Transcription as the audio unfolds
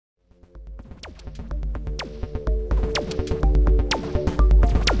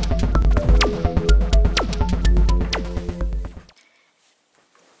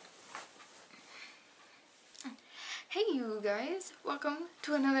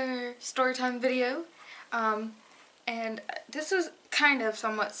to another storytime video. And this was kind of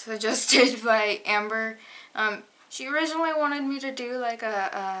somewhat suggested by Amber. She originally wanted me to do like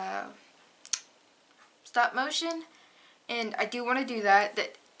a stop motion, and I do want to do that.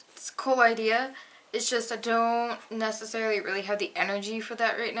 That's a cool idea. It's just I don't necessarily really have the energy for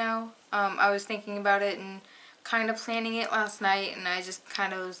that right now. I was thinking about it and kind of planning it last night, and I just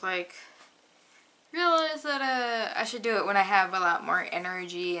kind of was like, realized that I should do it when I have a lot more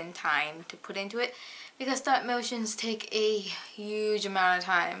energy and time to put into it, because stop motions take a huge amount of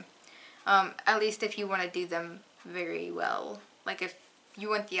time. At least if you want to do them very well. Like if you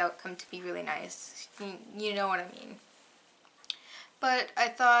want the outcome to be really nice. You know what I mean. But I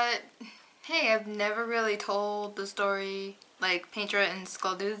thought, hey, I've never really told the story, like Paintra and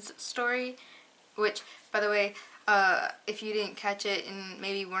Skull Dude's story, which, by the way, if you didn't catch it in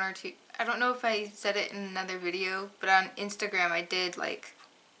maybe one or two, I don't know if I said it in another video, but on Instagram I did like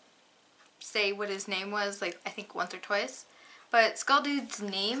say what his name was, like I think once or twice. But Skull Dude's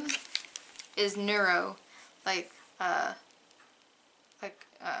name is Neuro, like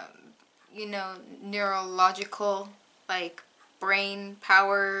you know, neurological, like brain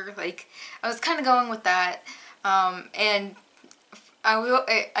power. Like I was kind of going with that, and I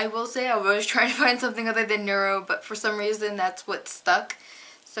will say I was trying to find something other than Neuro, but for some reason that's what stuck.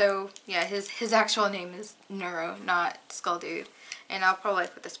 So yeah, his actual name is Neuro, not Skull Dude, and I'll probably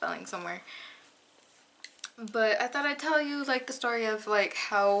put the spelling somewhere. But I thought I'd tell you like the story of like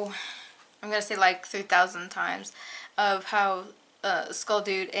how, I'm gonna say like 3,000 times, of how Skull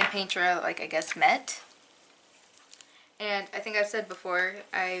Dude and Paintra, like I guess, met. And I think I've said before,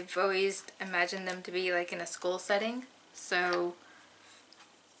 I've always imagined them to be like in a school setting, so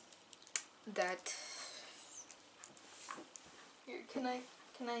that, here, can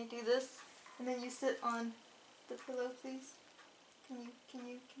I do this? And then you sit on the pillow, please? Can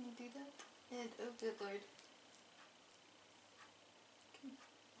you do that? And, oh good lord.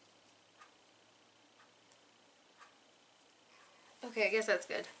 Okay, I guess that's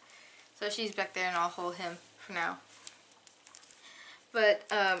good. So she's back there and I'll hold him for now. But,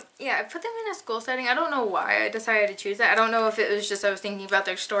 yeah, I put them in a school setting. I don't know why I decided to choose that. I don't know if it was just I was thinking about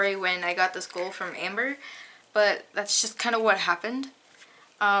their story when I got the school from Amber, but that's just kind of what happened.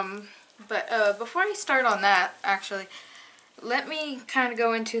 But before I start on that, actually, let me kind of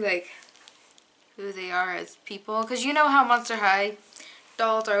go into, like, who they are as people. Because you know how Monster High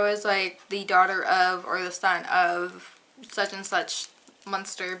dolls are always, like, the daughter of or the son of such and such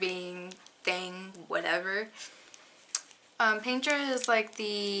monster being, thing, whatever. Paintra is like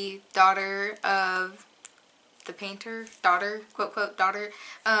the daughter of the painter, daughter, quote, quote, daughter.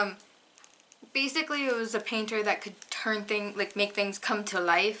 Basically it was a painter that could turn things, like make things come to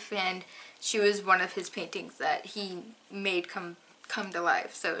life, and she was one of his paintings that he made come to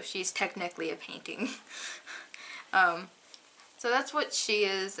life, so she's technically a painting. So that's what she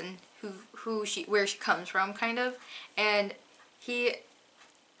is, and where she comes from, kind of. And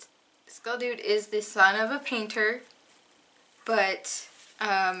Skull Dude is the son of a painter, but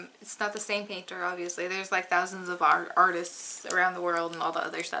it's not the same painter, obviously. There's like thousands of artists around the world and all the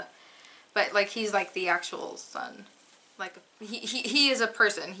other stuff. But like he's like the actual son. Like he is a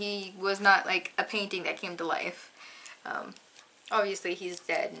person. He was not like a painting that came to life. Obviously he's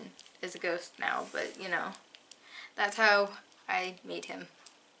dead and is a ghost now, but you know, that's how I made him.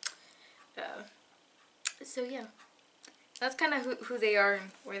 So yeah, that's kind of who they are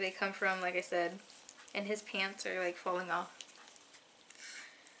and where they come from, like I said. And his pants are like falling off.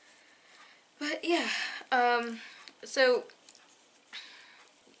 But yeah, so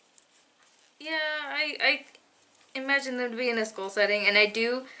yeah, I imagine them to be in a school setting, and I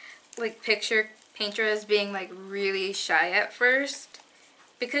do like picture Paintra as being like really shy at first,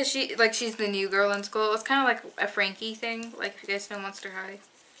 because she's the new girl in school. It's kind of like a Frankie thing, like if you guys know Monster High.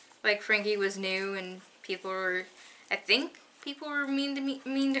 Like Frankie was new and I think people were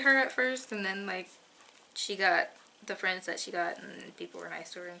mean to her at first, and then like she got the friends that she got and people were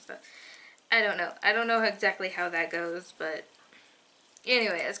nice to her and stuff. I don't know. I don't know exactly how that goes, but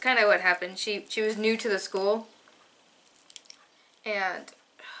anyway, that's kind of what happened. She was new to the school, and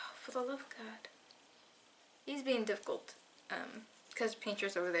oh, for the love of God, he's being difficult, because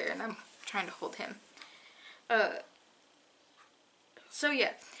Paintra's over there and I'm trying to hold him. So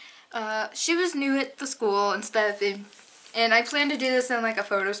yeah, she was new at the school and stuff, and I plan to do this in like a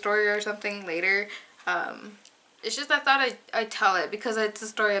photo story or something later. It's just I thought I'd tell it because it's a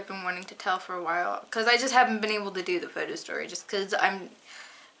story I've been wanting to tell for a while. Because I just haven't been able to do the photo story just because I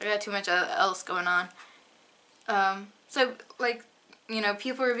got too much else going on. So like, you know,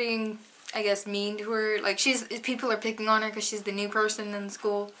 people are being I guess, mean to her. Like, people are picking on her because she's the new person in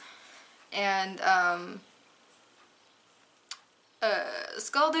school. And,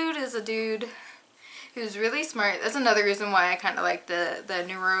 Skull Dude is a dude who's really smart. That's another reason why I kind of like the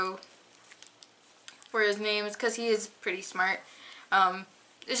Neuro for his name, is because he is pretty smart.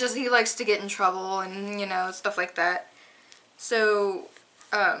 It's just he likes to get in trouble and, you know, stuff like that. So,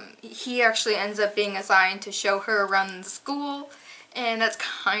 he actually ends up being assigned to show her around the school, and that's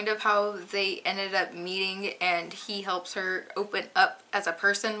kind of how they ended up meeting, and he helps her open up as a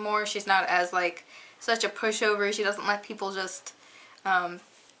person more. She's not as, like, such a pushover. She doesn't let people just,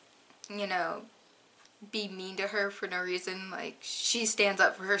 you know, be mean to her for no reason. Like, she stands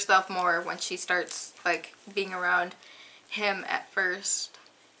up for herself more when she starts, like, being around him at first.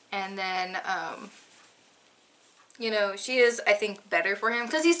 And then, you know, she is, I think, better for him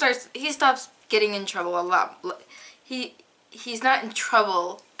because he stops getting in trouble a lot. He's not in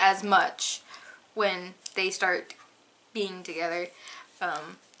trouble as much when they start being together,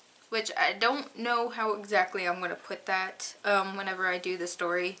 which I don't know how exactly I'm going to put that whenever I do the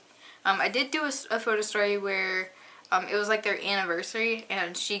story. I did do a photo story where it was like their anniversary,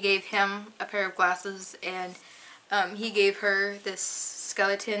 and she gave him a pair of glasses, and he gave her this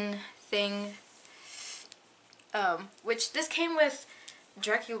skeleton thing, which this came with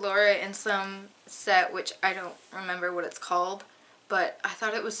Draculaura in some set, which I don't remember what it's called, but I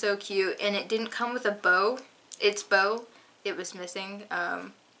thought it was so cute, and it didn't come with a bow. Its bow, it was missing,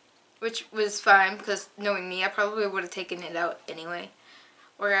 which was fine, because knowing me, I probably would have taken it out anyway,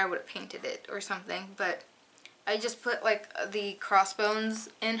 or I would have painted it or something, but I just put, like, the crossbones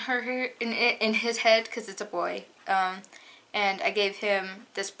in her hair, in his head, because it's a boy, and I gave him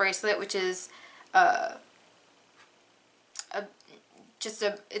this bracelet, which is,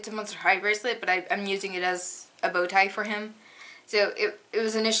 it's a Monster High bracelet, but I'm using it as a bow tie for him. So it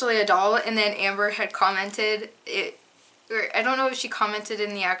was initially a doll, and then Amber had commented or I don't know if she commented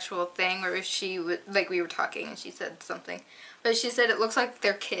in the actual thing, or if she would, like, we were talking and she said something, but she said it looks like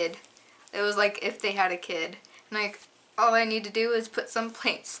their kid. It was like if they had a kid, and like, all I need to do is put some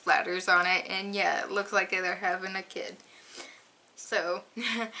paint splatters on it, and yeah, it looks like they're having a kid. So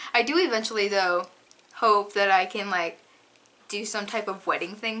I do eventually, though, hope that I can, like, do some type of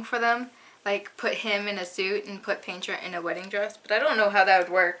wedding thing for them, like put him in a suit and put Paintra in a wedding dress, but I don't know how that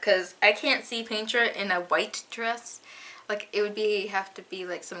would work because I can't see Paintra in a white dress. Like, it would have to be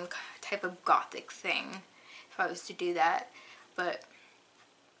like some type of gothic thing if I was to do that. But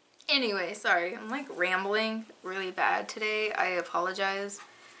anyway, sorry, I'm like rambling really bad today. I apologize.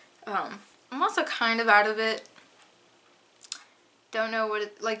 I'm also kind of out of it. Don't know what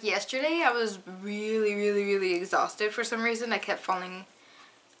it, like, yesterday I was really exhausted for some reason. I kept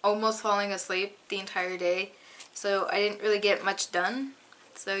almost falling asleep the entire day, so I didn't really get much done.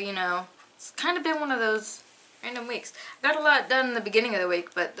 So, you know, it's kind of been one of those random weeks. I got a lot done in the beginning of the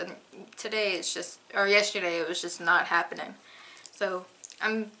week, but then today it's just, or yesterday, it was just not happening. So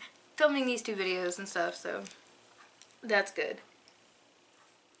I'm filming these 2 videos and stuff, so that's good.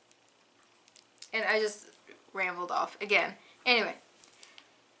 And I just rambled off again. Anyway,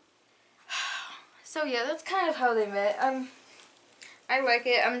 so yeah, that's kind of how they met. I like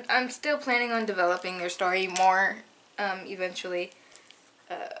it. I'm still planning on developing their story more, eventually.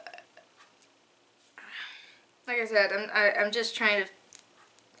 Like I said, I'm just trying to.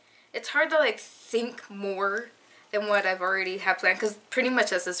 It's hard to, like, think more than what I've already have planned, because pretty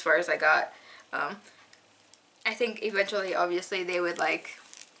much that's as far as I got. I think eventually, obviously, they would, like,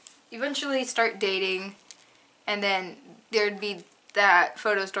 eventually start dating, and then there'd be that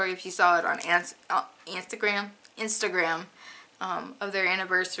photo story, if you saw it on Instagram, of their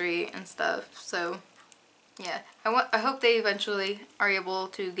anniversary and stuff. So yeah, I hope they eventually are able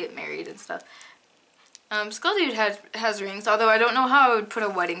to get married and stuff. Skull Dude has rings, although I don't know how I would put a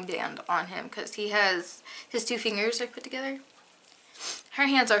wedding band on him, because he has his 2 fingers are put together. Her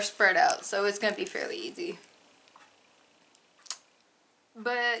hands are spread out, so it's gonna be fairly easy.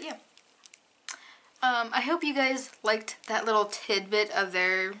 But yeah. I hope you guys liked that little tidbit of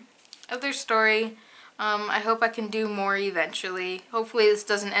their story. I hope I can do more eventually. Hopefully this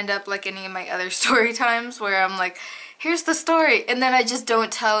doesn't end up like any of my other story times where I'm like, here's the story, and then I just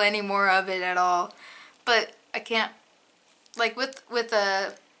don't tell any more of it at all. But I can't, like, with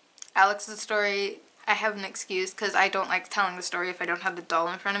Alex's story, I have an excuse because I don't like telling the story if I don't have the doll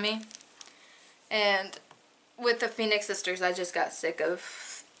in front of me. And with the Phoenix Sisters, I just got sick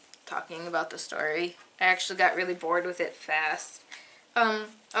of talking about the story. I actually got really bored with it fast.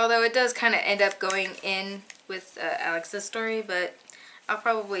 Although it does kind of end up going in with Alex's story, but I'll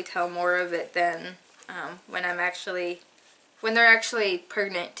probably tell more of it then when I'm actually when they're actually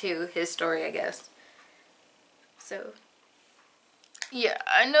pertinent to his story, I guess. So, yeah,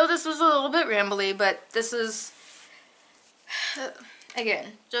 I know this was a little bit rambly, but this is,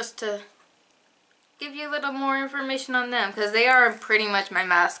 again, just to give you a little more information on them, because they are pretty much my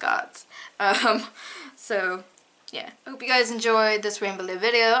mascots. So, yeah, hope you guys enjoyed this rambly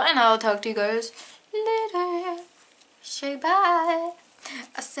video, and I'll talk to you guys later. Say bye.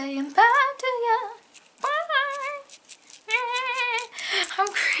 I'm saying bye to ya. Bye. I'm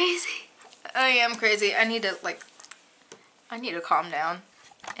crazy. I am crazy. I need to calm down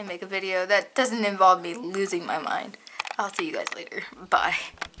and make a video that doesn't involve me losing my mind. I'll see you guys later. Bye.